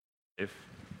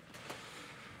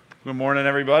Good morning,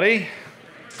 everybody.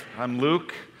 I'm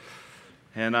Luke,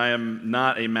 and I am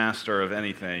not a master of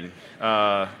anything.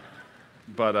 Anyway,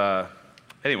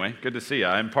 good to see you.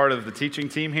 I'm part of the teaching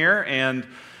team here, and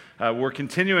we're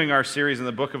continuing our series in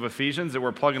the book of Ephesians that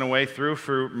we're plugging away through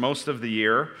for most of the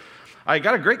year. I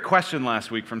got a great question last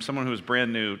week from someone who was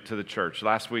brand new to the church.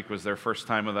 Last week was their first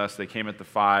time with us. They came at the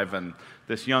 5, and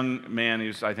this young man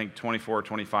who's, I think, 24 or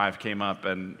 25 came up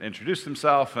and introduced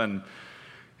himself,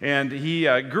 and he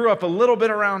grew up a little bit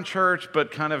around church,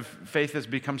 but kind of faith has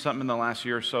become something in the last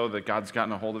year or so that God's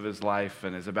gotten a hold of his life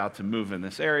and is about to move in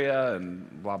this area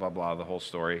and blah, blah, blah, the whole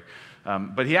story.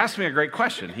 But he asked me a great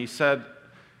question. He said,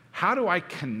 how do I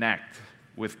connect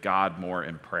with God more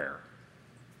in prayer?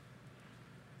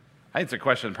 I think it's a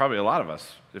question probably a lot of us,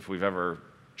 if we've ever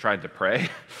tried to pray,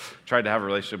 tried to have a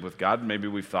relationship with God, maybe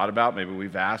we've thought about, maybe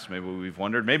we've asked, maybe we've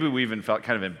wondered, maybe we even felt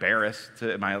kind of embarrassed.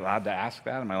 Am I allowed to ask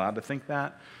that? Am I allowed to think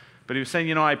that? But he was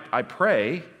saying, I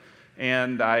pray,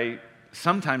 and I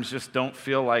sometimes just don't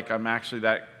feel like I'm actually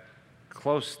that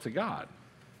close to God.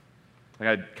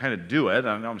 Like I kind of do it,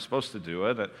 I know I'm supposed to do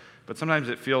it, but sometimes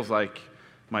it feels like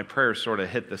my prayers sort of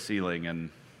hit the ceiling, and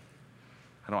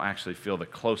I don't actually feel the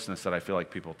closeness that I feel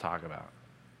like people talk about.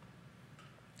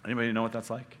 Anybody know what that's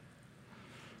like?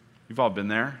 You've all been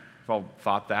there. You've all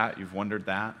thought that. You've wondered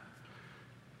that.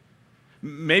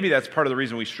 Maybe that's part of the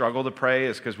reason we struggle to pray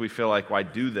is because we feel like, well, I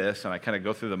do this, and I kind of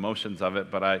go through the motions of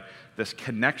it, but this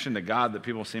connection to God that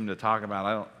people seem to talk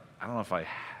about, I don't know if I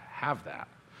have that.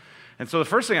 And so the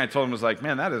first thing I told him was like,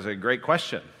 man, that is a great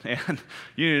question. And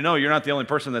you know you're not the only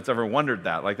person that's ever wondered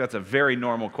that. Like, that's a very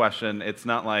normal question. It's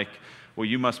not like, well,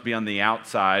 you must be on the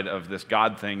outside of this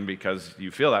God thing because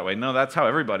you feel that way. No, that's how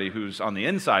everybody who's on the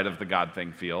inside of the God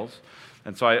thing feels.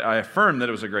 And so I affirmed that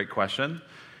it was a great question.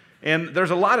 And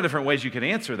there's a lot of different ways you can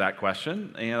answer that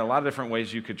question, and a lot of different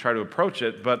ways you could try to approach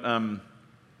it. But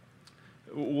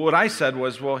what I said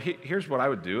was, well, here's what I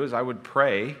would do, is I would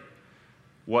pray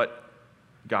what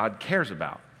God cares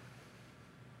about.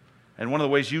 And one of the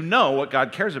ways you know what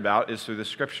God cares about is through the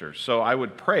Scriptures. So I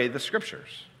would pray the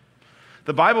Scriptures.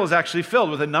 The Bible is actually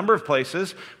filled with a number of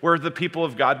places where the people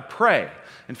of God pray.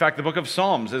 In fact, the book of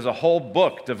Psalms is a whole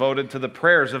book devoted to the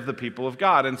prayers of the people of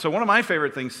God. And so one of my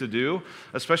favorite things to do,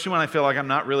 especially when I feel like I'm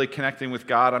not really connecting with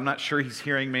God, I'm not sure he's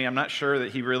hearing me, I'm not sure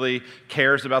that he really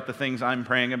cares about the things I'm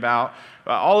praying about,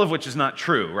 all of which is not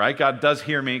true, right? God does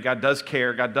hear me, God does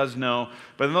care, God does know.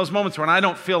 But in those moments when I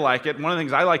don't feel like it, one of the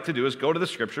things I like to do is go to the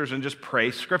Scriptures and just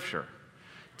pray Scripture.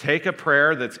 Take a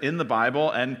prayer that's in the Bible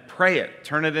and pray it.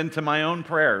 Turn it into my own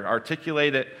prayer.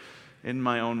 Articulate it in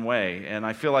my own way. And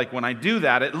I feel like when I do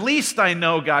that, at least I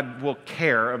know God will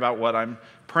care about what I'm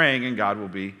praying and God will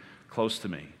be close to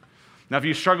me. Now, if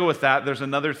you struggle with that, there's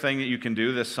another thing that you can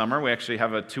do this summer. We actually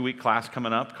have a 2-week class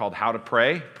coming up called How to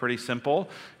Pray. Pretty simple.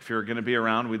 If you're going to be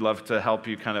around, we'd love to help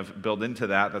you kind of build into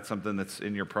that. That's something that's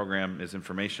in your program, is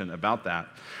information about that.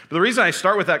 But the reason I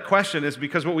start with that question is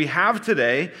because what we have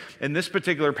today in this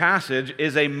particular passage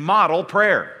is a model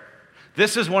prayer.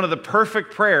 This is one of the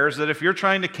perfect prayers that if you're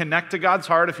trying to connect to God's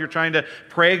heart, if you're trying to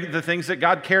pray the things that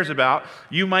God cares about,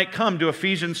 you might come to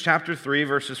Ephesians chapter 3,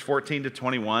 verses 14 to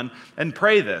 21, and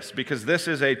pray this, because this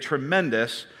is a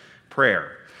tremendous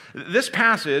prayer. This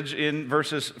passage in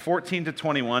verses 14 to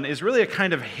 21 is really a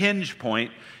kind of hinge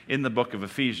point in the book of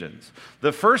Ephesians.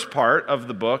 The first part of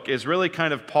the book is really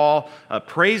kind of Paul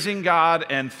praising God,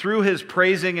 and through his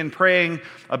praising and praying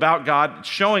about God,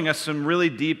 showing us some really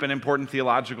deep and important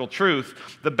theological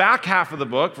truth. The back half of the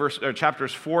book,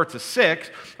 chapters 4 to 6,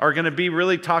 are going to be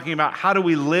really talking about how do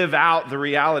we live out the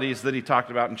realities that he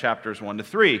talked about in chapters 1 to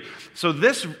 3. So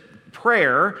this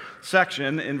prayer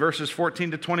section in verses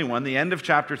 14 to 21, the end of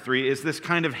chapter 3, is this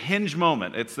kind of hinge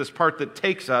moment. It's this part that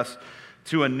takes us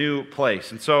to a new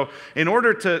place. And so in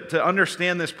order to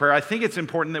understand this prayer, I think it's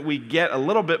important that we get a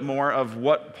little bit more of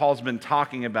what Paul's been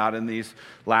talking about in these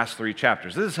last 3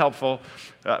 chapters. This is helpful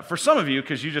for some of you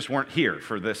because you just weren't here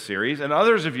for this series, and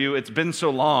others of you, it's been so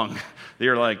long that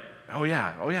you're like, oh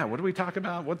yeah, what do we talk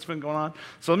about? What's been going on?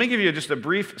 So let me give you just a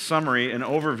brief summary and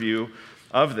overview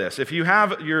of this. If you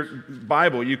have your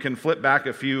Bible, you can flip back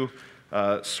a few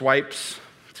swipes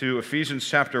to Ephesians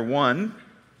chapter 1.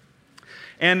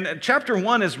 And chapter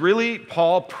 1 is really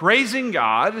Paul praising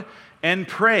God and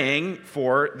praying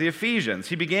for the Ephesians.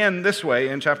 He began this way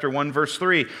in chapter 1, verse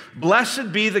 3.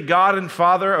 Blessed be the God and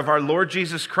Father of our Lord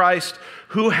Jesus Christ,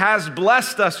 who has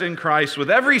blessed us in Christ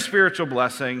with every spiritual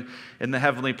blessing in the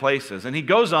heavenly places. And he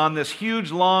goes on this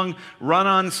huge, long,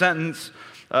 run-on sentence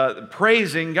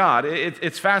praising God.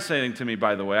 It's fascinating to me,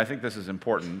 by the way, I think this is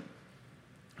important,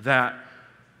 that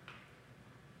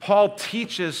Paul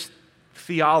teaches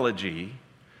theology.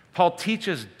 Paul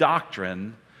teaches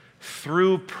doctrine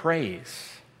through praise,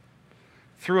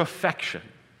 through affection.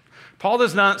 Paul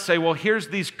does not say, well, here's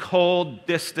these cold,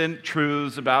 distant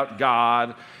truths about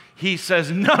God. He says,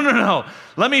 no.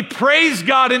 Let me praise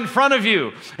God in front of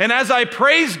you. And as I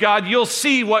praise God, you'll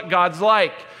see what God's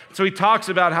like. So he talks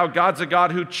about how God's a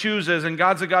God who chooses, and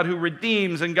God's a God who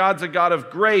redeems, and God's a God of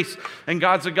grace, and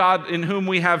God's a God in whom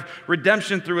we have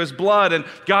redemption through his blood, and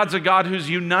God's a God who's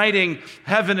uniting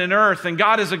heaven and earth, and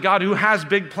God is a God who has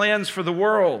big plans for the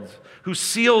world, who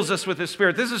seals us with his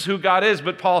Spirit. This is who God is,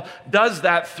 but Paul does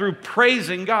that through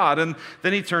praising God. And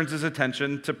then he turns his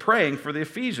attention to praying for the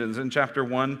Ephesians in chapter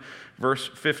 1, verse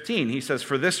 15. He says,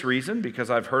 for this reason, because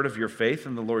I've heard of your faith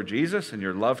in the Lord Jesus and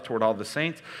your love toward all the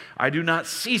saints, I do not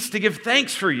cease to give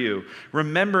thanks for you,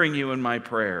 remembering you in my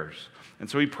prayers. And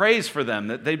so he prays for them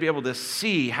that they'd be able to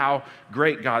see how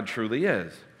great God truly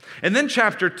is. And then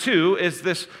chapter 2 is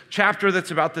this chapter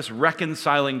that's about this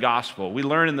reconciling gospel. We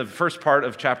learn in the first part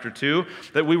of chapter 2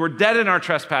 that we were dead in our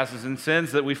trespasses and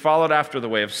sins, that we followed after the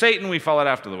way of Satan, we followed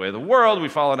after the way of the world, we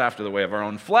followed after the way of our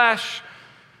own flesh.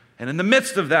 And in the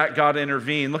midst of that, God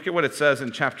intervened. Look at what it says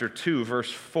in chapter 2,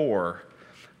 verse 4.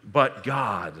 But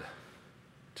God.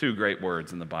 Two great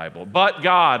words in the Bible. But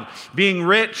God, being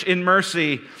rich in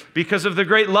mercy, because of the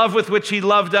great love with which he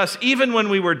loved us, even when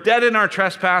we were dead in our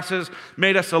trespasses,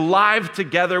 made us alive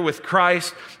together with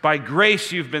Christ. By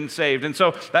grace you've been saved. And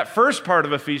so that first part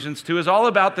of Ephesians 2 is all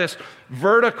about this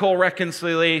vertical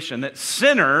reconciliation, that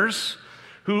sinners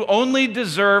who only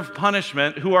deserve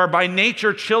punishment, who are by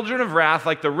nature children of wrath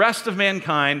like the rest of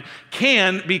mankind,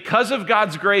 can, because of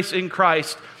God's grace in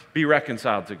Christ, be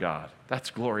reconciled to God.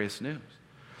 That's glorious news.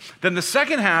 Then the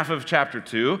second half of chapter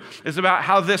 2 is about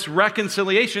how this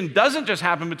reconciliation doesn't just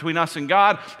happen between us and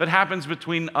God, but happens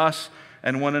between us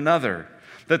and one another.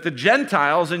 That the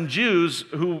Gentiles and Jews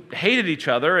who hated each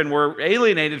other and were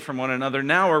alienated from one another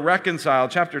now are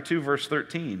reconciled. Chapter 2, verse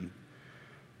 13.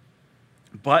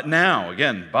 But now,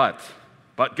 again, but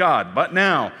God, but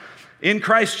now, in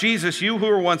Christ Jesus, you who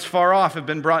were once far off have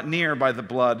been brought near by the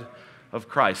blood of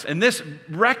Christ. And this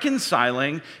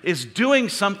reconciling is doing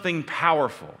something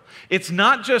powerful. It's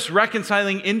not just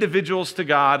reconciling individuals to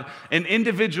God and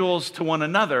individuals to one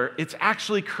another. It's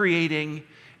actually creating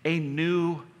a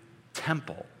new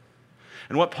temple.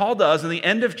 And what Paul does in the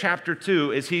end of chapter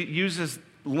 2 is he uses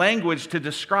language to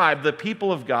describe the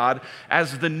people of God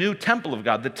as the new temple of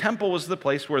God. The temple was the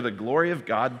place where the glory of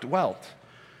God dwelt.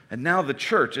 And now the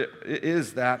church it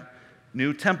is that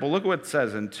new temple. Look at what it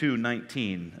says in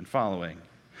 2:19 and following.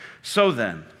 So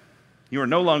then, you are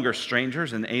no longer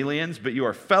strangers and aliens, but you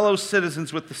are fellow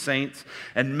citizens with the saints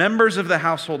and members of the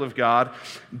household of God,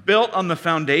 built on the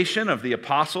foundation of the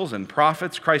apostles and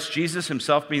prophets, Christ Jesus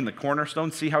himself being the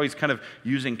cornerstone. See how he's kind of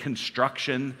using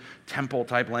construction, temple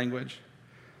type language?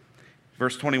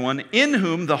 Verse 21, in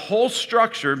whom the whole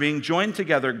structure being joined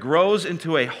together grows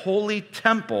into a holy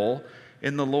temple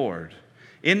in the Lord.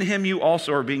 In him you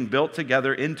also are being built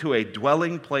together into a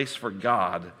dwelling place for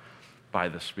God by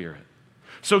the Spirit.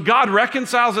 So God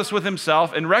reconciles us with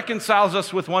himself and reconciles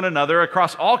us with one another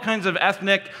across all kinds of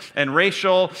ethnic and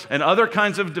racial and other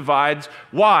kinds of divides.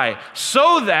 Why?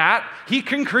 So that he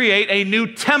can create a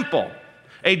new temple,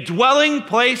 a dwelling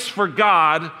place for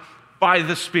God by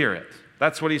the Spirit.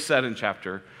 That's what he said in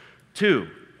chapter 2.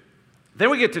 Then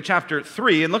we get to chapter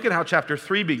 3, and look at how chapter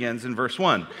 3 begins in verse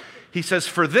 1. He says,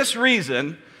 for this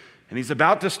reason, and he's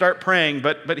about to start praying,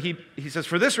 but he says,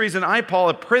 for this reason, I, Paul,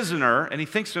 a prisoner, and he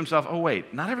thinks to himself, oh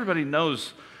wait, not everybody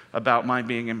knows about my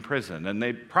being in prison. And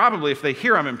they probably, if they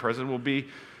hear I'm in prison, will be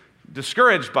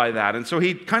discouraged by that. And so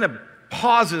he kind of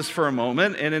pauses for a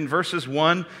moment, and in verses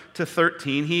 1 to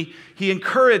 13, he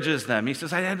encourages them. He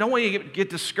says, I don't want you to get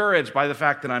discouraged by the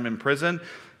fact that I'm in prison.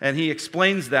 And he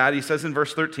explains that. He says in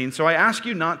verse 13, so I ask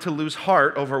you not to lose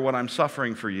heart over what I'm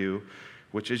suffering for you,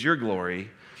 which is your glory.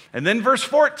 And then verse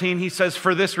 14, he says,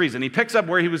 for this reason. He picks up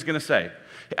where he was going to say.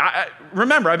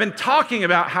 Remember, I've been talking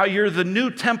about how you're the new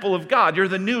temple of God. You're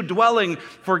the new dwelling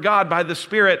for God by the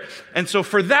Spirit. And so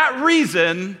for that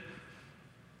reason,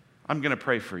 I'm going to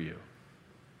pray for you.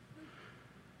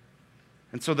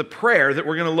 And so the prayer that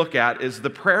we're going to look at is the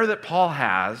prayer that Paul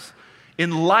has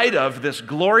in light of this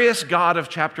glorious God of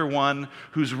chapter 1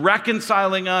 who's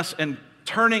reconciling us and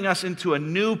turning us into a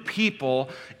new people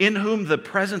in whom the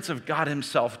presence of God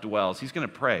himself dwells. He's going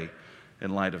to pray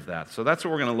in light of that. So that's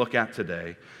what we're going to look at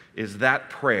today, is that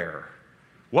prayer.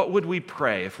 What would we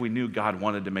pray if we knew God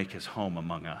wanted to make his home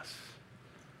among us?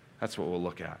 That's what we'll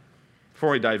look at.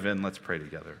 Before we dive in, let's pray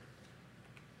together.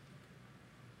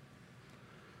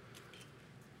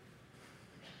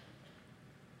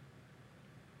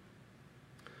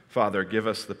 Father, give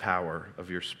us the power of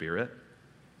your Spirit.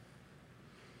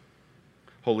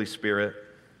 Holy Spirit,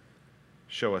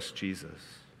 show us Jesus.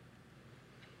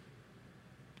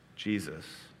 Jesus,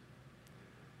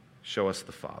 show us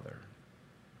the Father.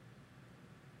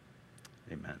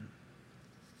 Amen.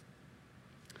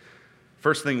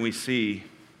 First thing we see,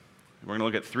 we're going to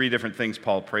look at three different things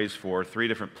Paul prays for, three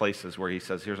different places where he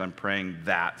says, here's, I'm praying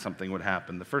that something would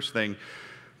happen. The first thing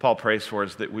Paul prays for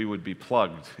is that we would be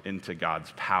plugged into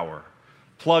God's power.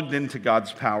 Plugged into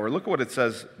God's power. Look at what it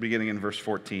says beginning in verse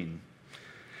 14.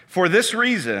 For this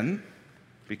reason,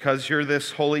 because you're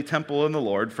this holy temple in the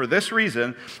Lord, for this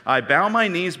reason I bow my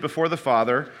knees before the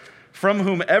Father, from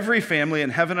whom every family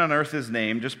in heaven and earth is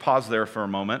named. Just pause there for a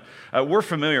moment. We're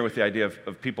familiar with the idea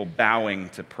of people bowing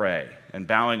to pray and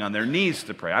bowing on their knees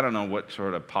to pray. I don't know what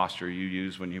sort of posture you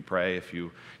use when you pray, if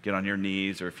you get on your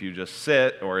knees or if you just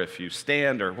sit or if you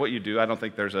stand or what you do. I don't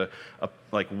think there's a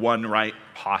one right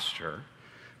posture.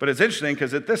 But it's interesting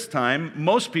because at this time,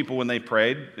 most people when they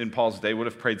prayed in Paul's day would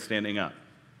have prayed standing up.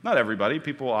 Not everybody.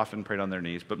 People often prayed on their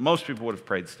knees, but most people would have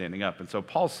prayed standing up. And so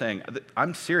Paul's saying,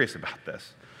 I'm serious about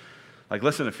this. Like,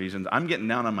 listen, Ephesians, I'm getting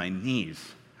down on my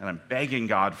knees, and I'm begging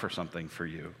God for something for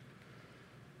you.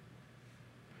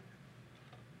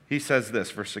 He says this,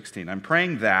 verse 16, I'm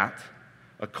praying that,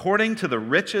 according to the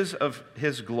riches of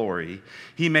his glory,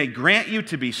 he may grant you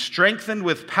to be strengthened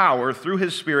with power through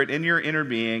his Spirit in your inner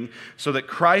being, so that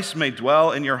Christ may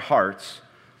dwell in your hearts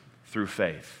through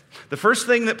faith. The first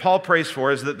thing that Paul prays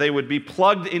for is that they would be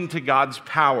plugged into God's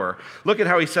power. Look at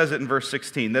how he says it in verse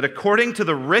 16, that according to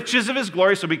the riches of his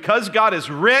glory, so because God is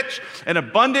rich and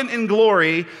abundant in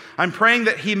glory, I'm praying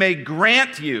that he may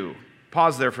grant you,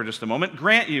 pause there for just a moment,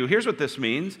 grant you, here's what this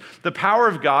means, the power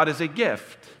of God is a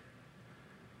gift.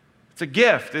 It's a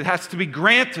gift. It has to be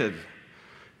granted.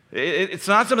 It's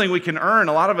not something we can earn.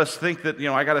 A lot of us think that,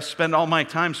 I got to spend all my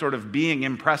time sort of being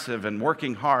impressive and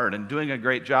working hard and doing a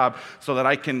great job so that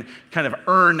I can kind of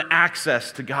earn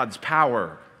access to God's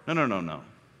power. No.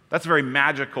 That's a very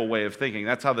magical way of thinking.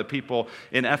 That's how the people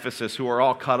in Ephesus who are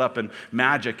all caught up in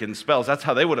magic and spells, that's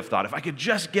how they would have thought. If I could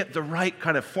just get the right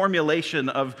kind of formulation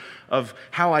of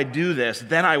how I do this,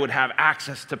 then I would have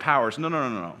access to powers.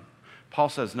 No. Paul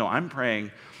says, no, I'm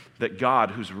praying that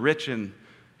God, who's rich in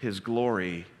his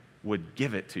glory, would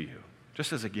give it to you,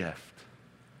 just as a gift,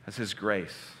 as his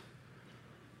grace.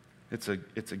 It's a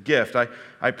gift.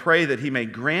 I pray that he may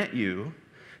grant you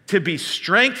to be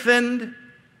strengthened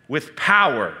with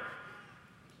power.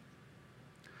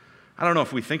 I don't know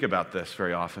if we think about this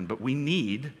very often, but we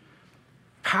need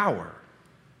power.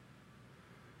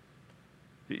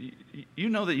 You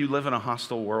know that you live in a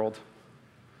hostile world?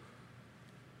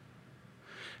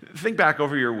 Think back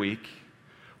over your week.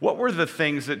 What were the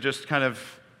things that just kind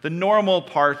of the normal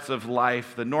parts of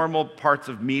life, the normal parts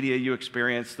of media you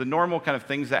experienced, the normal kind of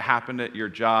things that happened at your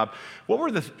job?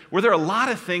 Were there a lot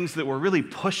of things that were really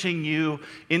pushing you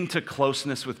into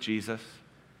closeness with Jesus?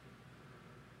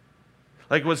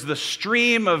 Like, was the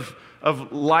stream of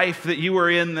life that you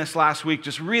were in this last week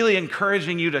just really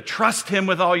encouraging you to trust him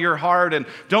with all your heart and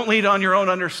don't lean on your own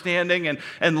understanding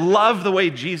and love the way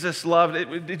Jesus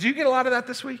loved? Did you get a lot of that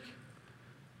this week?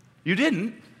 You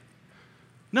didn't.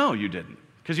 No, you didn't.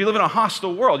 Because you live in a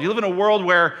hostile world. You live in a world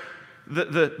where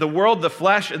the world, the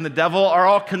flesh, and the devil are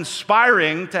all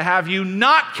conspiring to have you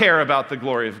not care about the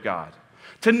glory of God,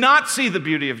 to not see the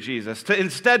beauty of Jesus, to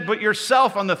instead put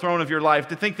yourself on the throne of your life,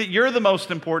 to think that you're the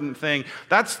most important thing.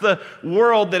 That's the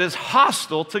world that is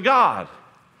hostile to God.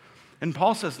 And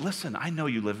Paul says, listen, I know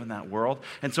you live in that world,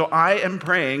 and so I am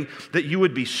praying that you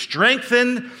would be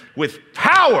strengthened with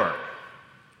power.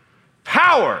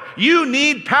 Power. You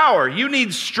need power. You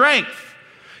need strength.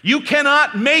 You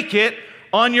cannot make it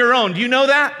on your own. Do you know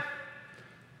that?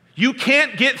 You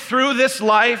can't get through this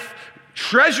life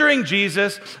treasuring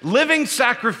Jesus, living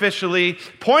sacrificially,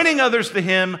 pointing others to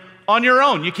him on your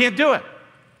own. You can't do it.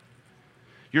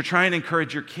 You're trying to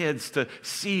encourage your kids to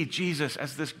see Jesus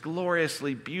as this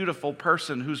gloriously beautiful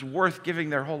person who's worth giving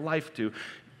their whole life to.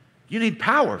 You need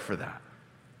power for that.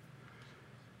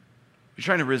 You're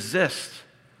trying to resist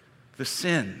the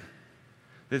sin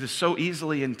that is so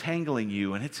easily entangling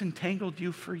you, and it's entangled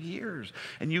you for years,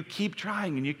 and you keep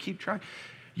trying, and you keep trying.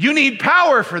 You need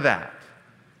power for that.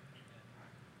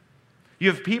 You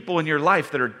have people in your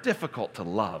life that are difficult to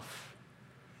love.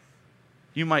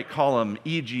 You might call them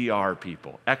EGR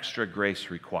people, extra grace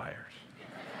required.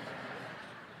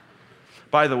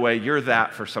 By the way, you're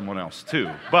that for someone else too,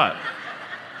 but...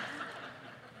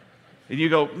 And you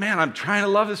go, man, I'm trying to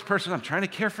love this person, I'm trying to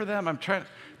care for them,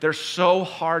 they're so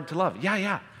hard to love.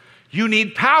 Yeah. You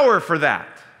need power for that.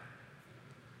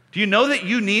 Do you know that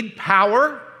you need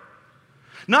power?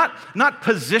 Not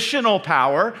positional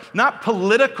power, not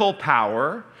political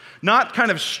power, not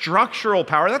kind of structural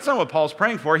power. That's not what Paul's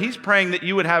praying for. He's praying that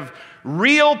you would have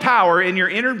real power in your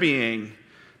inner being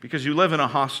because you live in a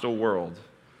hostile world.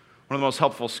 One of the most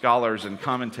helpful scholars and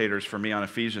commentators for me on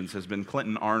Ephesians has been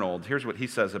Clinton Arnold. Here's what he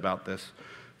says about this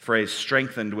phrase,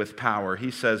 strengthened with power. He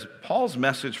says, Paul's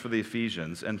message for the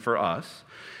Ephesians and for us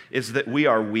is that we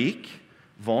are weak,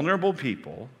 vulnerable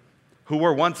people who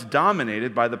were once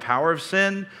dominated by the power of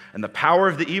sin and the power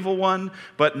of the evil one,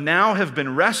 but now have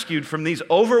been rescued from these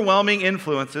overwhelming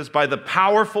influences by the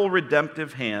powerful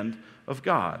redemptive hand of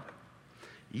God.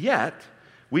 Yet,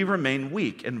 we remain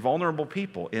weak and vulnerable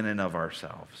people in and of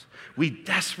ourselves. We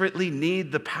desperately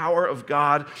need the power of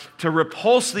God to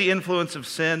repulse the influence of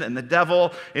sin and the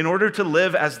devil in order to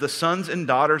live as the sons and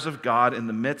daughters of God in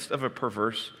the midst of a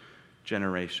perverse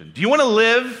generation. Do you want to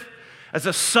live as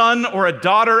a son or a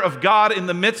daughter of God in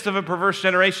the midst of a perverse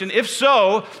generation? If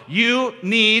so, you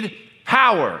need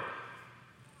power.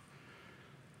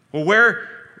 Well, where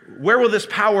will this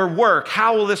power work?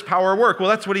 How will this power work? Well,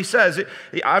 that's what he says.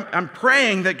 I'm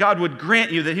praying that God would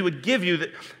grant you, that he would give you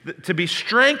to be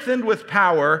strengthened with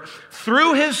power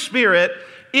through his Spirit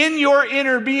in your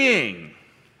inner being.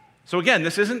 So again,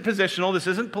 this isn't positional, this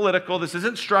isn't political, this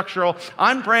isn't structural.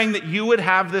 I'm praying that you would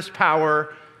have this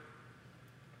power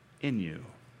in you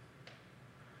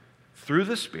through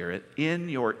the Spirit in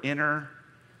your inner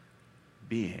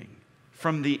being,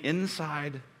 from the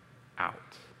inside out.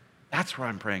 That's where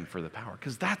I'm praying for the power,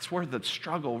 because that's where the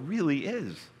struggle really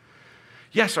is.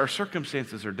 Yes, our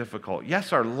circumstances are difficult.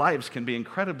 Yes, our lives can be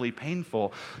incredibly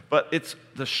painful, but it's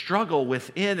the struggle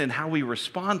within and how we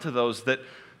respond to those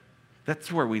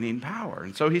that's where we need power.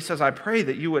 And so he says, I pray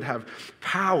that you would have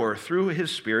power through his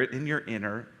Spirit in your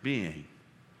inner being.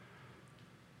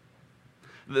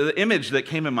 The image that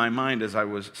came in my mind as I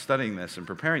was studying this and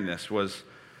preparing this was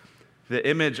the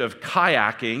image of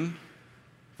kayaking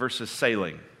versus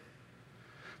sailing.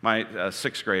 My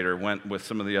sixth grader went with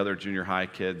some of the other junior high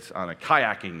kids on a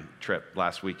kayaking trip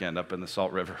last weekend up in the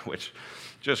Salt River, which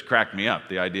just cracked me up,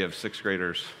 the idea of sixth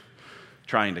graders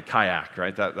trying to kayak,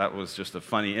 right? That was just a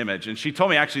funny image. And she told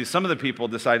me actually some of the people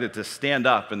decided to stand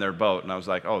up in their boat, and I was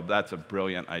like, oh, that's a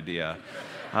brilliant idea.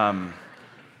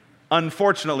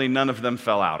 Unfortunately, none of them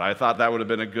fell out. I thought that would have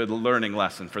been a good learning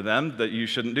lesson for them, that you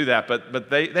shouldn't do that, but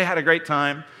they had a great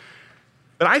time.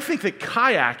 But I think that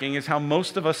kayaking is how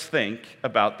most of us think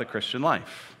about the Christian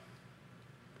life.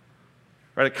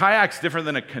 Right? A kayak's different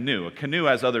than a canoe. A canoe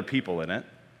has other people in it.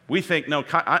 We think, no,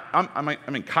 I'm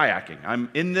in kayaking.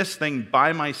 I'm in this thing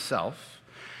by myself,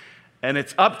 and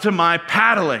it's up to my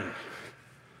paddling.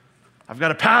 I've got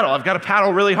to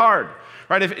paddle really hard.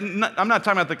 Right? I'm not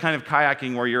talking about the kind of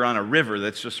kayaking where you're on a river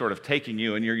that's just sort of taking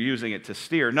you and you're using it to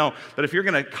steer. No, but if you're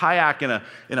going to kayak in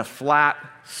a flat,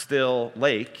 still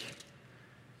lake,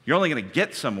 you're only going to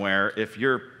get somewhere if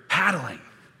you're paddling.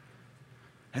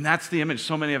 And that's the image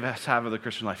so many of us have of the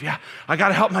Christian life. Yeah, I got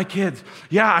to help my kids.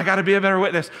 Yeah, I got to be a better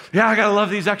witness. Yeah, I got to love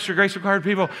these extra grace required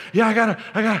people. Yeah, I got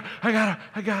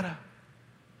to.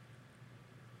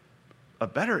 A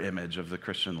better image of the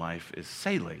Christian life is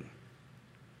sailing.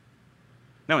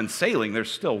 Now, in sailing,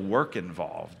 there's still work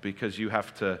involved because you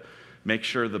have to make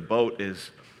sure the boat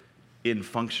is in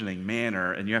functioning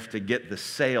manner, and you have to get the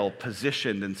sail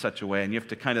positioned in such a way, and you have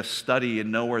to kind of study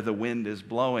and know where the wind is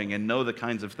blowing and know the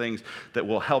kinds of things that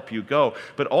will help you go.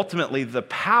 But ultimately, the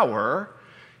power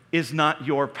is not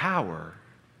your power.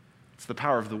 It's the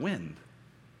power of the wind.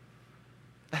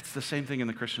 That's the same thing in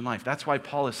the Christian life. That's why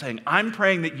Paul is saying, I'm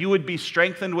praying that you would be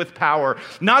strengthened with power,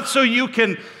 not so you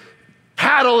can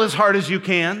paddle as hard as you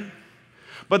can,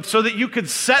 but so that you could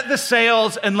set the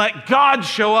sails and let God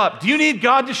show up. Do you need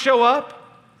God to show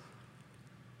up?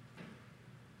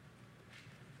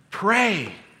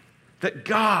 Pray that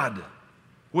God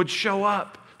would show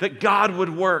up, that God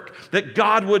would work, that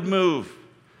God would move.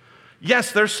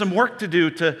 Yes, there's some work to do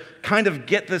to kind of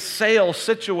get the sail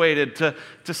situated,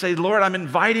 to say, Lord, I'm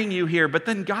inviting you here, but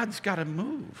then God's got to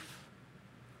move.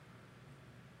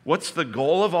 What's the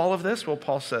goal of all of this? Well,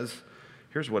 Paul says,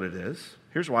 here's what it is.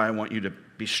 Here's why I want you to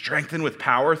be strengthened with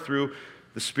power through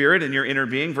the Spirit in your inner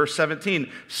being. Verse 17,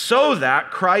 so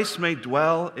that Christ may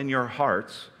dwell in your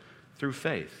hearts through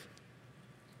faith.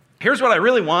 Here's what I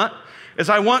really want, is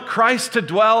I want Christ to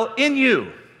dwell in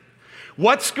you.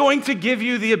 What's going to give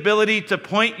you the ability to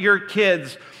point your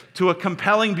kids to a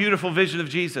compelling, beautiful vision of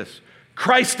Jesus?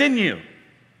 Christ in you.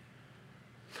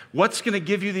 What's going to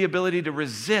give you the ability to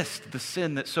resist the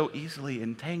sin that so easily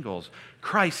entangles?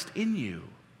 Christ in you.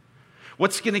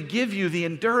 What's going to give you the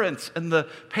endurance and the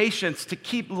patience to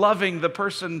keep loving the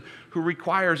person who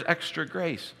requires extra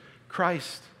grace?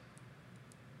 Christ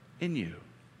in you.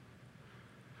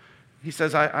 He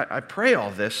says, I pray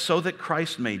all this so that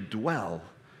Christ may dwell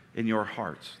in your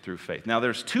hearts through faith. Now,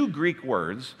 there's two Greek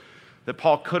words that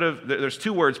there's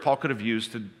two words Paul could have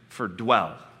used for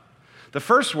dwell. The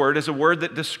first word is a word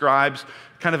that describes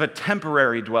kind of a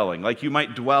temporary dwelling, like you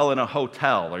might dwell in a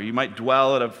hotel or you might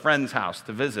dwell at a friend's house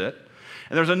to visit.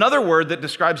 And there's another word that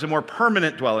describes a more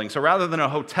permanent dwelling. So rather than a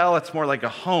hotel, it's more like a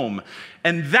home.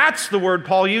 And that's the word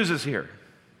Paul uses here.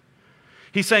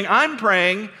 He's saying, I'm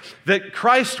praying that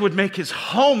Christ would make his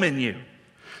home in you,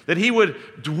 that he would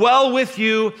dwell with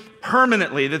you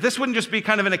permanently, that this wouldn't just be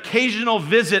kind of an occasional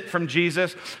visit from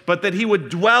Jesus, but that he would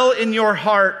dwell in your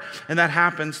heart, and that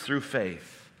happens through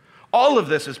faith. All of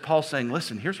this is Paul saying,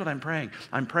 listen, here's what I'm praying.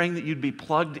 I'm praying that you'd be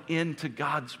plugged into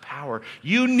God's power.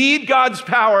 You need God's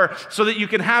power so that you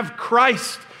can have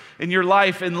Christ in your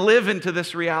life and live into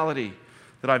this reality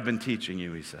that I've been teaching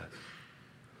you, he says.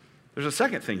 There's a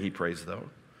second thing he prays, though.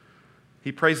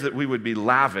 He prays that we would be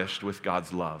lavished with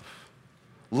God's love.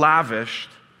 Lavished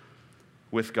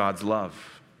with God's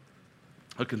love.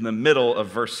 Look in the middle of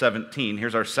verse 17.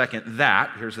 Here's our second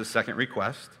that. Here's his second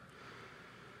request.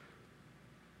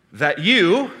 That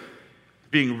you,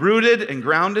 being rooted and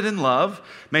grounded in love,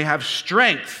 may have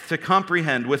strength to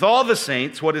comprehend with all the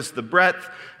saints what is the breadth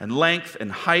and length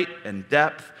and height and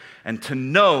depth, and to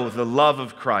know the love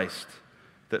of Christ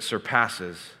that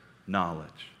surpasses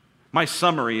knowledge. My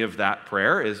summary of that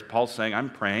prayer is Paul saying, I'm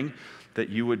praying that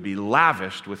you would be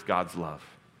lavished with God's love.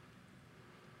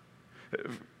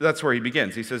 That's where he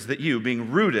begins. He says that you,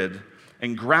 being rooted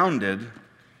and grounded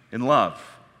in love.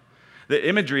 The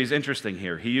imagery is interesting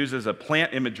here. He uses a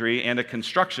plant imagery and a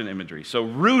construction imagery. So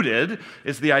rooted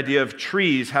is the idea of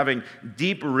trees having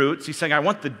deep roots. He's saying, I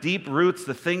want the deep roots,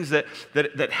 the things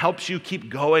that helps you keep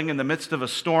going in the midst of a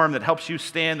storm, that helps you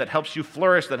stand, that helps you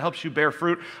flourish, that helps you bear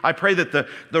fruit. I pray that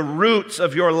the roots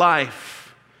of your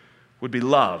life would be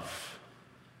love.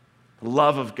 The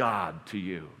love of God to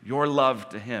you, your love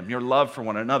to him, your love for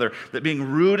one another, that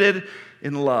being rooted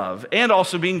in love and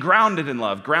also being grounded in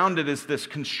love. Grounded is this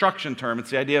construction term. It's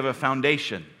the idea of a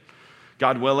foundation.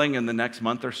 God willing, in the next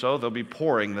month or so, they'll be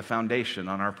pouring the foundation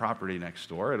on our property next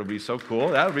door. It'll be so cool.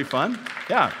 That'll be fun.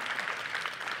 Yeah.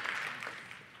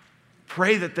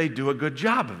 Pray that they do a good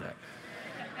job of it.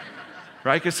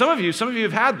 Right? Because some of you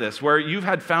have had this, where you've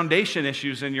had foundation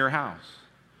issues in your house.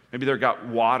 Maybe there got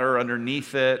water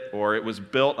underneath it, or it was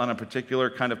built on a particular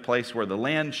kind of place where the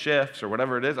land shifts, or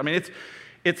whatever it is. I mean,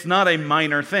 it's not a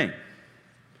minor thing.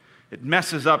 It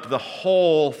messes up the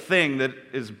whole thing that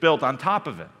is built on top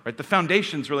of it. Right? The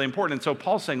foundation's really important. And so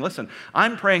Paul's saying, listen,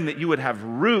 I'm praying that you would have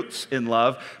roots in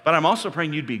love, but I'm also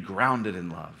praying you'd be grounded in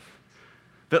love.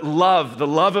 That love, the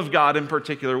love of God in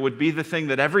particular, would be the thing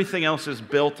that everything else is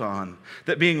built on.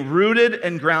 That being rooted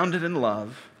and grounded in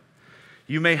love,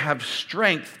 you may have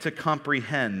strength to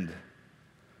comprehend.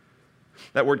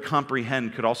 That word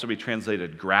comprehend could also be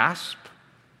translated grasp.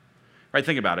 Right?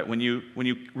 Think about it. When you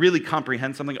really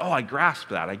comprehend something, oh, I grasp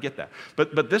that, I get that.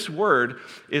 But this word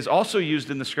is also used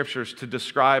in the scriptures to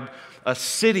describe a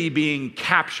city being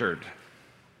captured,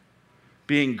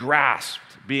 being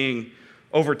grasped, being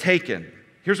overtaken.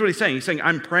 Here's what he's saying. He's saying,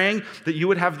 I'm praying that you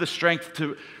would have the strength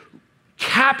to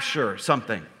capture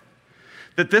something.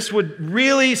 That this would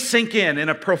really sink in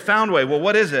a profound way. Well,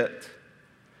 what is it?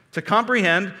 To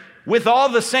comprehend with all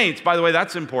the saints. By the way,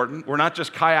 that's important. We're not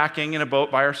just kayaking in a boat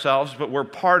by ourselves, but we're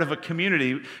part of a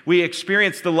community. We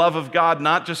experience the love of God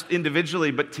not just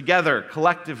individually, but together,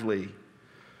 collectively,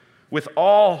 with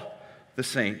all the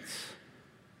saints.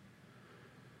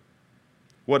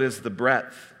 What is the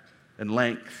breadth and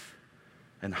length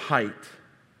and height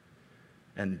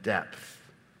and depth?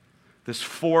 This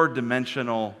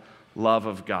four-dimensional love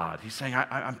of God. He's saying,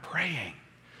 I'm praying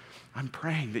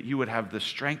that you would have the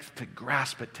strength to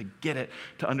grasp it, to get it,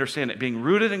 to understand it. Being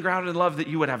rooted and grounded in love, that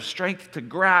you would have strength to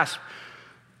grasp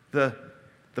the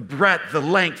breadth, the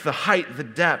length, the height, the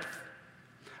depth.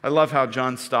 I love how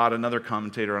John Stott, another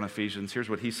commentator on Ephesians, here's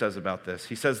what he says about this.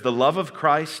 He says, the love of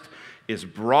Christ is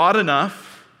broad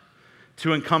enough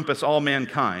to encompass all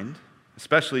mankind,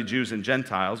 especially Jews and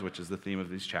Gentiles, which is the theme of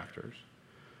these chapters.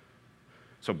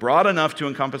 So broad enough to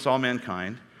encompass all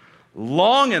mankind,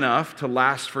 long enough to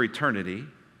last for eternity,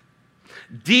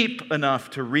 deep enough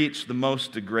to reach the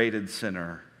most degraded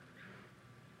sinner,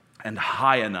 and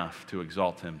high enough to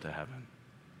exalt him to heaven.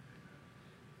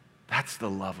 That's the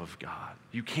love of God.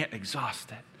 You can't exhaust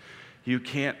it. You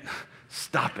can't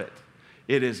stop it.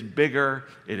 It is bigger,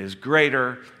 it is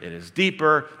greater, it is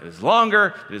deeper, it is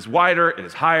longer, it is wider, it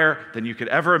is higher than you could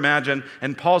ever imagine.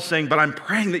 And Paul's saying, but I'm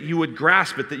praying that you would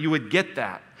grasp it, that you would get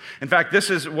that. In fact, this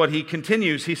is what he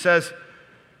continues. He says,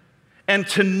 and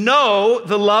to know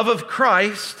the love of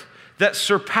Christ that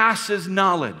surpasses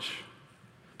knowledge.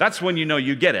 That's when you know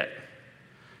you get it.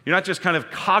 You're not just kind of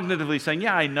cognitively saying,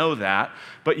 yeah, I know that,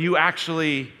 but you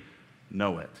actually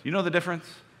know it. You know the difference?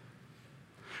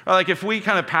 Or like if we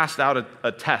kind of passed out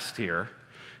a test here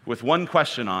with one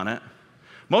question on it,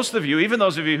 most of you, even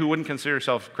those of you who wouldn't consider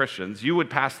yourselves Christians, you would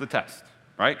pass the test,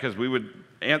 right? Because we'd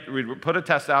put a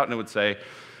test out and it would say,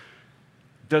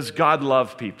 does God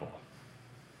love people?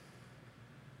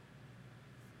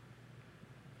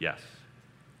 Yes.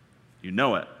 You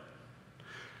know it.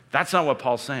 That's not what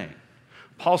Paul's saying.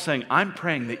 Paul's saying, I'm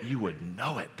praying that you would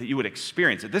know it, that you would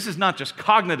experience it. This is not just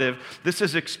cognitive, this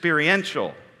is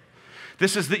experiential.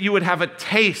 This is that you would have a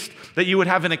taste, that you would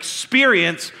have an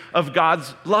experience of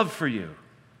God's love for you.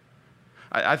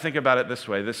 I think about it this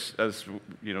way. As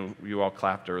you know, you all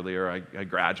clapped earlier. I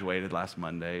graduated last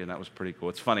Monday, and that was pretty cool.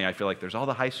 It's funny. I feel like there's all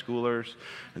the high schoolers,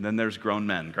 and then there's grown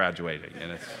men graduating,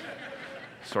 and it's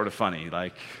sort of funny.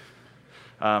 Like,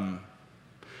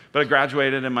 but I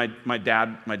graduated, and my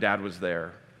dad was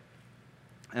there,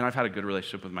 and I've had a good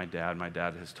relationship with my dad. My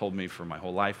dad has told me for my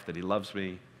whole life that he loves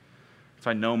me,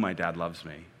 so I know my dad loves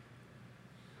me.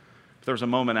 But there was a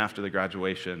moment after the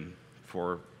graduation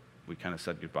before we kind of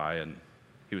said goodbye, and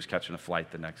he was catching a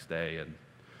flight the next day, and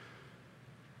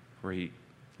where he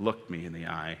looked me in the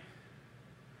eye,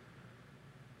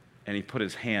 and he put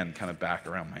his hand kind of back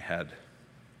around my head.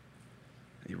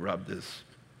 He rubbed his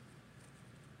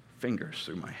fingers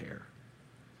through my hair.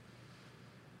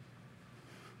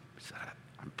 He said,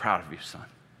 I'm proud of you, son.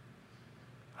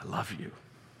 I love you.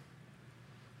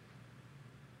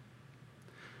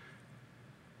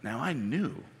 Now, I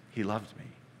knew he loved me.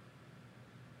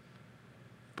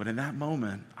 But in that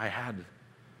moment, I had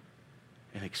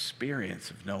an experience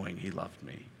of knowing he loved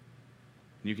me.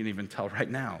 And you can even tell right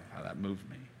now how that moved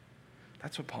me.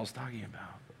 That's what Paul's talking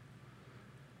about.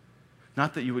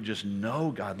 Not that you would just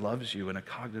know God loves you in a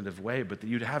cognitive way, but that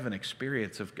you'd have an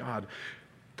experience of God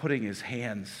putting his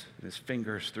hands and his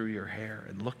fingers through your hair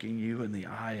and looking you in the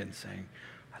eye and saying,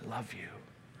 I love you.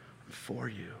 I'm for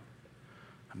you.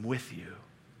 I'm with you.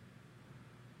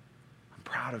 I'm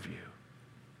proud of you.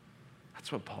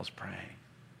 That's what Paul's praying.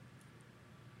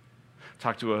 I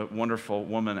talked to a wonderful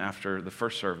woman after the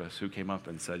first service who came up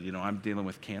and said, you know, I'm dealing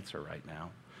with cancer right now,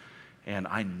 and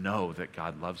I know that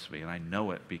God loves me, and I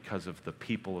know it because of the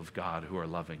people of God who are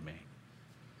loving me.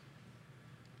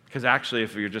 Because actually,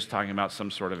 if you're just talking about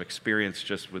some sort of experience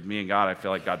just with me and God, I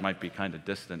feel like God might be kind of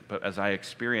distant. But as I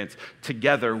experience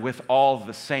together with all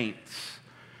the saints,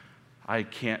 I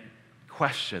can't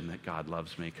question that God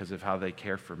loves me because of how they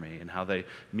care for me and how they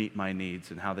meet my needs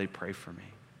and how they pray for me.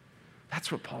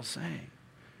 That's what Paul's saying.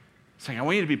 He's saying, I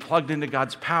want you to be plugged into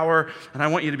God's power, and I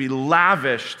want you to be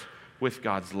lavished with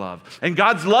God's love. And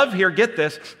God's love here, get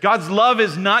this, God's love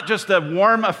is not just a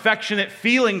warm, affectionate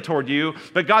feeling toward you,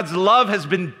 but God's love has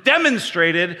been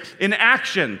demonstrated in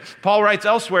action. Paul writes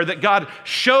elsewhere that God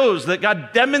shows, that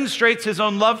God demonstrates his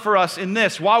own love for us in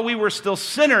this. While we were still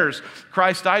sinners,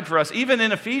 Christ died for us. Even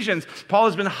in Ephesians, Paul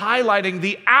has been highlighting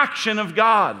the action of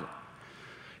God.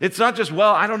 It's not just,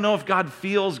 well, I don't know if God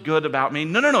feels good about me.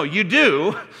 No, you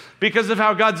do because of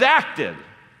how God's acted.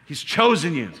 He's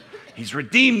chosen you. He's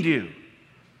redeemed you.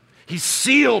 He's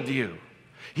sealed you.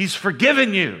 He's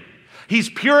forgiven you. He's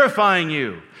purifying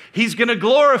you. He's going to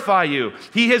glorify you.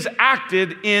 He has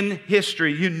acted in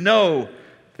history. You know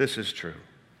this is true.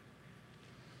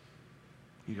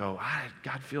 You go,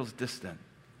 God feels distant.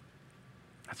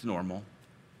 That's normal.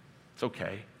 It's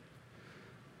okay.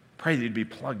 Pray that you'd be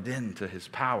plugged into his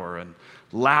power and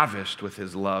lavished with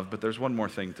his love. But there's one more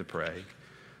thing to pray.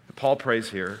 Paul prays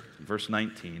here, in verse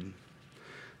 19,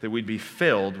 that we'd be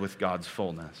filled with God's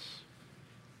fullness.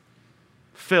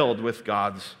 Filled with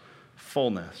God's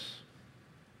fullness.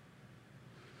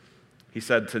 He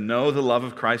said, to know the love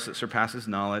of Christ that surpasses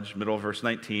knowledge, middle of verse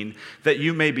 19, that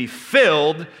you may be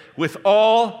filled with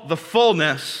all the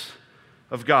fullness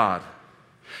of God.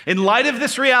 In light of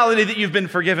this reality that you've been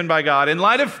forgiven by God, in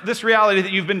light of this reality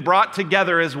that you've been brought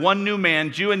together as one new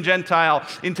man, Jew and Gentile,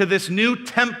 into this new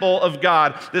temple of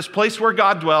God, this place where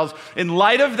God dwells, in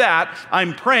light of that,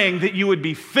 I'm praying that you would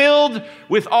be filled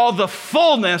with all the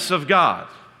fullness of God.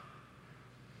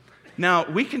 Now,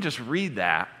 we can just read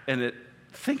that and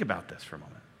think about this for a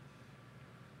moment.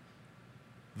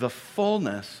 The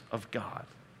fullness of God.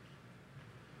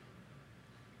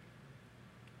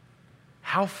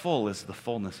 How full is the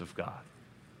fullness of God?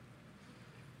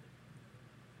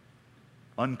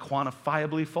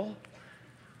 Unquantifiably full.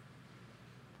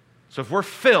 So if we're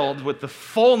filled with the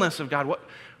fullness of God,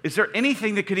 is there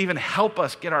anything that could even help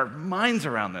us get our minds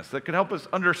around this, that could help us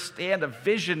understand a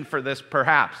vision for this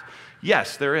perhaps?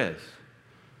 Yes, there is.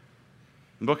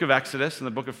 The book of Exodus and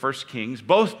the book of 1 Kings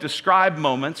both describe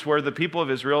moments where the people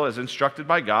of Israel, as instructed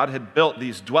by God, had built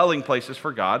these dwelling places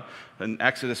for God. In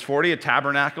Exodus 40, a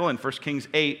tabernacle, and 1 Kings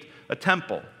 8, a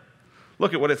temple.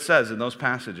 Look at what it says in those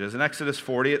passages. In Exodus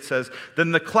 40, it says,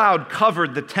 "Then the cloud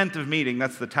covered the tent of meeting,"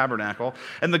 that's the tabernacle,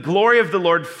 "and the glory of the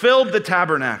Lord filled the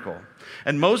tabernacle.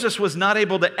 And Moses was not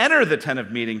able to enter the tent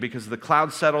of meeting because the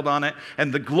cloud settled on it,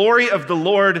 and the glory of the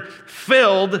Lord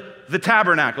filled the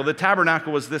tabernacle." The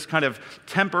tabernacle was this kind of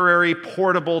temporary,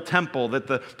 portable temple that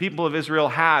the people of Israel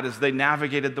had as they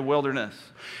navigated the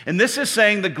wilderness. And this is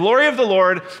saying the glory of the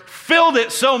Lord filled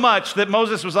it so much that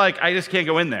Moses was like, I just can't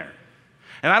go in there.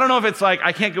 And I don't know if it's like,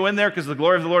 I can't go in there because the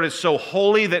glory of the Lord is so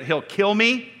holy that he'll kill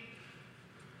me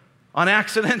on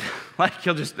accident. Like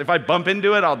he'll just, if I bump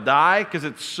into it, I'll die because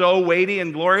it's so weighty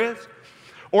and glorious.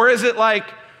 Or is it like,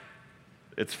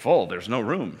 it's full, there's no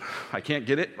room. I can't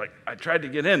get it. Like I tried to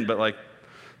get in, but like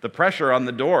the pressure on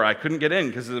the door, I couldn't get in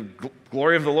because the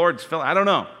glory of the Lord's filling. I don't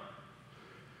know.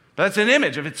 But that's an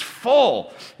image. If it's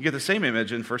full, you get the same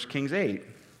image in 1 Kings 8.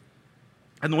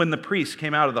 "And when the priests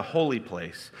came out of the holy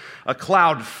place, a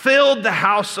cloud filled the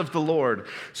house of the Lord,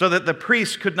 so that the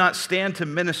priests could not stand to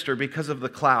minister because of the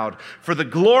cloud. For the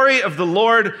glory of the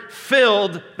Lord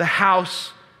filled the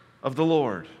house of the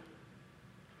Lord."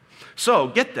 So,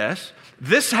 get this.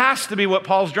 This has to be what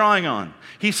Paul's drawing on.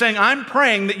 He's saying, I'm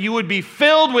praying that you would be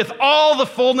filled with all the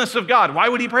fullness of God. Why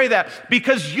would he pray that?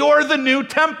 Because you're the new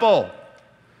temple.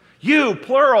 You,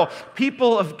 plural,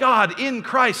 people of God in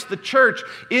Christ, the church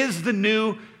is the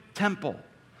new temple.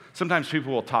 Sometimes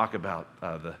people will talk about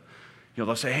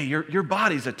they'll say, hey, your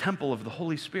body's a temple of the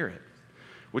Holy Spirit,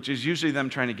 which is usually them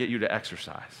trying to get you to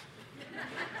exercise,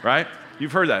 right?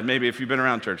 You've heard that maybe if you've been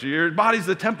around church. Your body's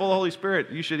the temple of the Holy Spirit.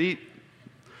 You should eat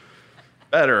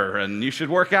better and you should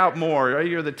work out more. Right?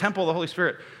 You're the temple of the Holy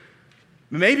Spirit.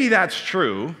 Maybe that's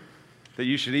true, that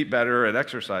you should eat better and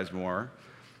exercise more.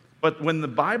 But when the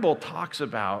Bible talks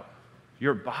about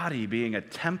your body being a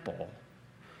temple,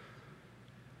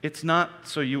 it's not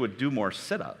so you would do more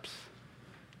sit-ups.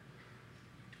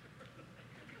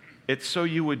 It's so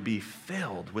you would be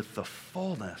filled with the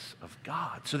fullness of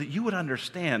God, so that you would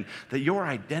understand that your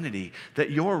identity,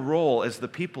 that your role as the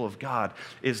people of God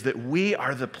is that we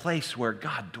are the place where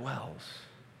God dwells.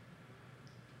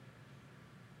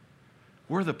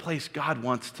 We're the place God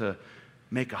wants to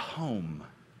make a home.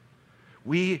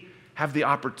 We have the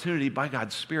opportunity by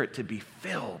God's Spirit to be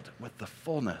filled with the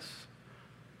fullness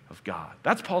of God.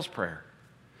 That's Paul's prayer.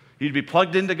 You'd be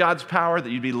plugged into God's power, that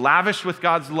you'd be lavished with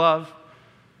God's love,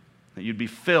 that you'd be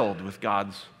filled with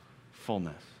God's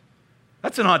fullness.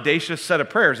 That's an audacious set of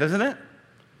prayers, isn't it?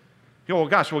 You go, well,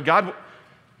 gosh, God,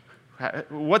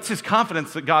 what's his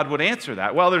confidence that God would answer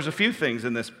that? Well, there's a few things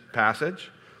in this passage.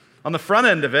 On the front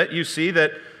end of it, you see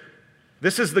that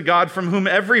this is the God from whom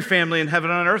every family in heaven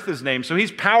and on earth is named. So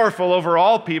he's powerful over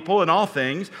all people and all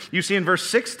things. You see in verse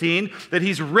 16 that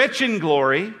he's rich in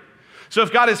glory. So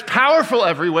if God is powerful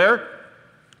everywhere,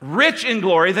 rich in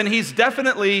glory, then he's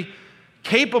definitely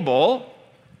capable.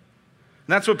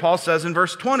 And that's what Paul says in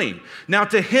verse 20. "Now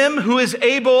to him who is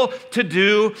able to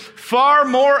do far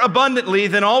more abundantly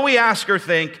than all we ask or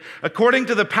think, according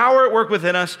to the power at work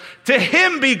within us, to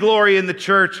him be glory in the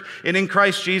church and in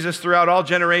Christ Jesus throughout all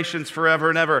generations forever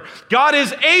and ever." God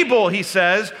is able, he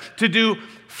says, to do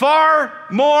far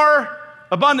more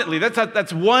abundantly.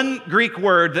 That's one Greek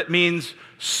word that means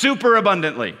super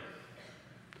abundantly.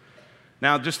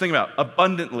 Now just think about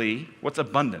abundantly. What's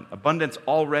abundant? Abundance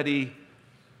already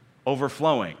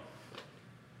overflowing.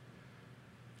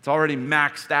 It's already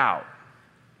maxed out.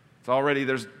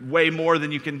 There's way more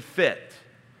than you can fit.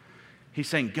 He's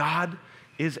saying God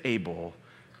is able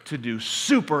to do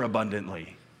super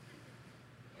abundantly,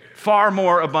 far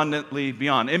more abundantly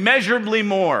beyond, immeasurably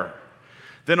more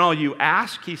than all you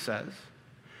ask, he says,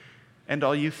 and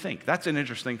all you think. That's an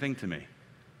interesting thing to me.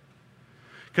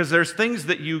 Because there's things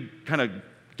that you kind of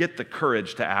get the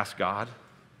courage to ask God.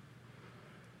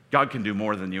 God can do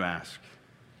more than you ask.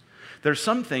 There's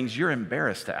some things you're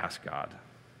embarrassed to ask God.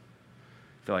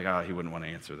 You feel like, oh, he wouldn't want to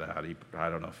answer that. I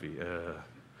don't know if he...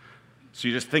 So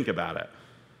you just think about it.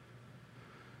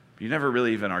 But you never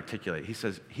really even articulate. He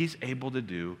says he's able to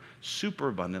do super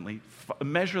abundantly,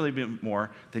 immeasurably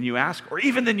more than you ask or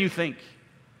even than you think.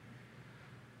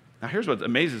 Now here's what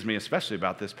amazes me especially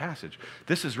about this passage.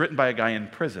 This is written by a guy in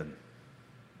prison.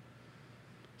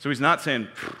 So he's not saying,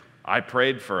 I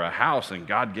prayed for a house and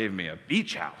God gave me a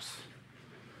beach house.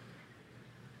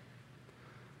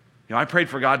 I prayed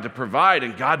for God to provide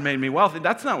and God made me wealthy.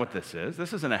 That's not what this is.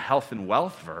 This isn't a health and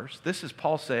wealth verse. This is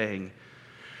Paul saying,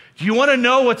 do you want to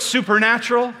know what's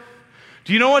supernatural?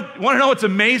 Do you want to know what's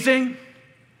amazing?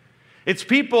 It's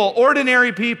people,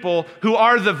 ordinary people, who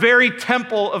are the very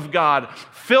temple of God,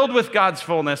 filled with God's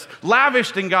fullness,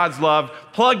 lavished in God's love,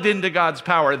 plugged into God's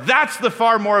power. That's the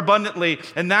far more abundantly,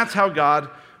 and that's how God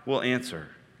will answer.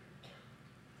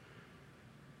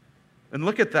 And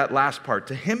look at that last part.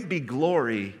 To him be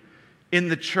glory in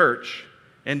the church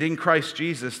and in Christ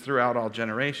Jesus throughout all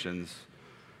generations.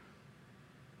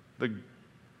 The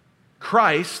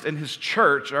Christ and his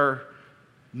church are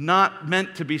not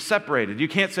meant to be separated. You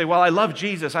can't say, well, I love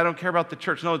Jesus, I don't care about the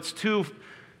church. No, it's two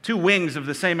wings of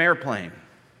the same airplane.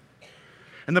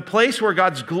 And the place where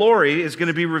God's glory is going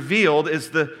to be revealed is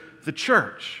the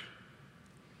church.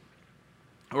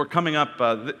 We're coming up,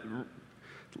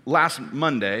 last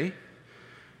Monday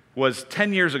was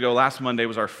 10 years ago. Last Monday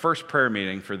was our first prayer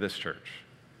meeting for this church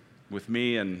with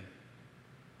me, and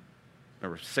there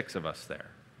were 6 of us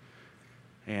there.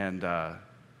 And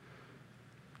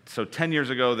so 10 years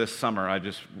ago this summer, I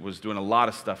just was doing a lot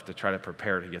of stuff to try to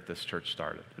prepare to get this church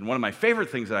started. And one of my favorite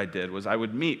things that I did was I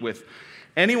would meet with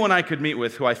anyone I could meet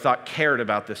with who I thought cared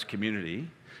about this community,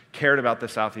 cared about the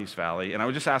Southeast Valley, and I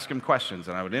would just ask them questions,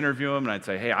 and I would interview them, and I'd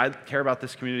say, hey, I care about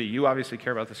this community, you obviously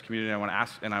care about this community,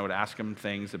 and I would ask them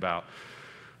things about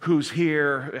who's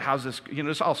here, how's this,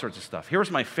 just all sorts of stuff. Here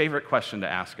was my favorite question to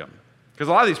ask them, because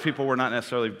a lot of these people were not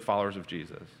necessarily followers of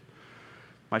Jesus.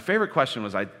 My favorite question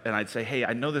was, I'd say, hey,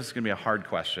 I know this is going to be a hard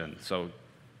question, so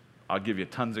I'll give you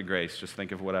tons of grace, just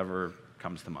think of whatever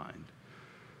comes to mind.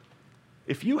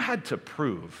 If you had to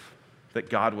prove that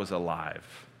God was alive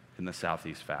in the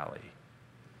Southeast Valley,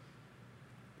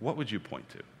 what would you point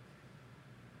to?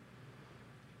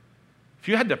 If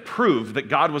you had to prove that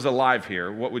God was alive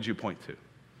here, what would you point to?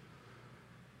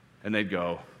 And they'd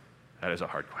go, that is a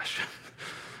hard question.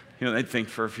 They'd think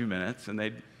for a few minutes, and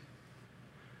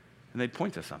they'd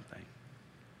point to something.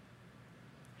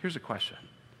 Here's a question.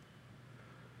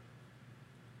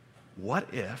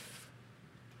 What if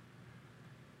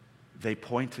they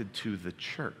pointed to the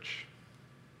church?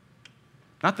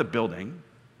 Not the building,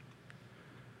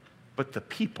 but the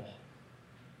people.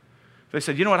 They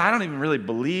said, you know what, I don't even really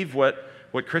believe what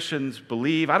Christians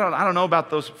believe. I don't know about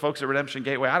those folks at Redemption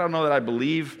Gateway. I don't know that I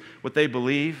believe what they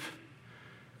believe.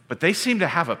 But they seem to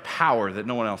have a power that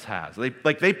no one else has.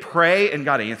 They pray and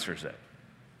God answers it.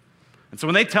 And so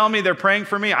when they tell me they're praying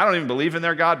for me, I don't even believe in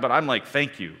their God, but I'm like,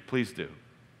 thank you, please do.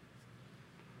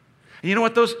 And you know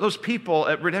what? Those people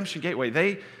at Redemption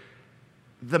Gateway,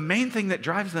 the main thing that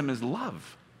drives them is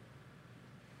love.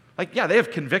 Yeah, they have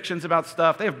convictions about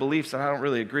stuff. They have beliefs that I don't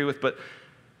really agree with, but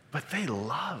they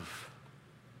love.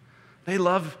 They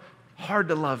love hard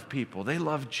to love people. They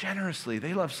love generously.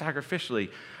 They love sacrificially.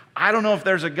 I don't know if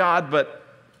there's a God, but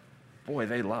boy,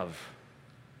 they love.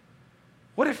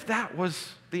 What if that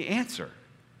was the answer?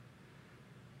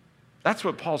 That's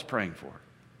what Paul's praying for.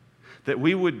 That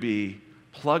we would be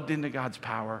plugged into God's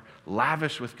power,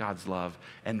 lavish with God's love,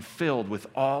 and filled with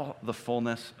all the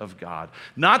fullness of God.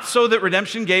 Not so that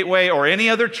Redemption Gateway or any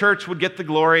other church would get the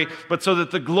glory, but so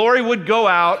that the glory would go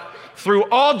out through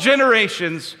all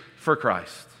generations for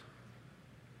Christ.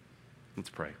 Let's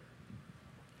pray.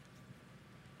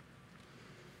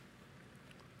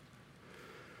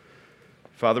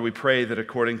 Father, we pray that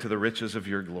according to the riches of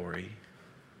your glory,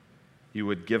 you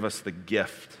would give us the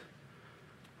gift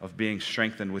of being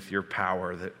strengthened with your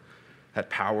power, that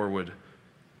power would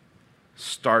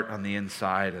start on the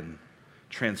inside and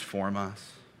transform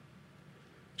us.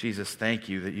 Jesus, thank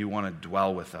you that you want to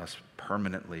dwell with us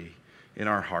permanently in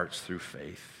our hearts through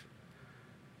faith.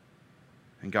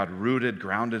 And God, rooted,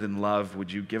 grounded in love,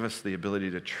 would you give us the ability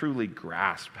to truly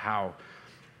grasp how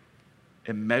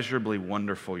immeasurably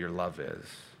wonderful your love is,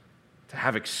 to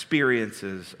have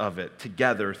experiences of it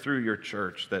together through your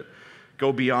church that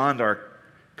go beyond our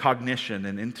cognition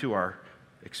and into our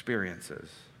experiences.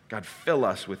 God, fill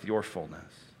us with your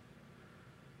fullness.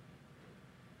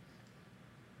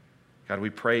 God,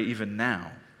 we pray even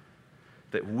now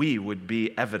that we would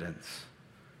be evidence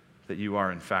that you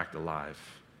are in fact alive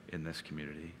in this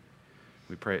community.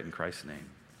 We pray it in Christ's name.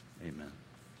 Amen.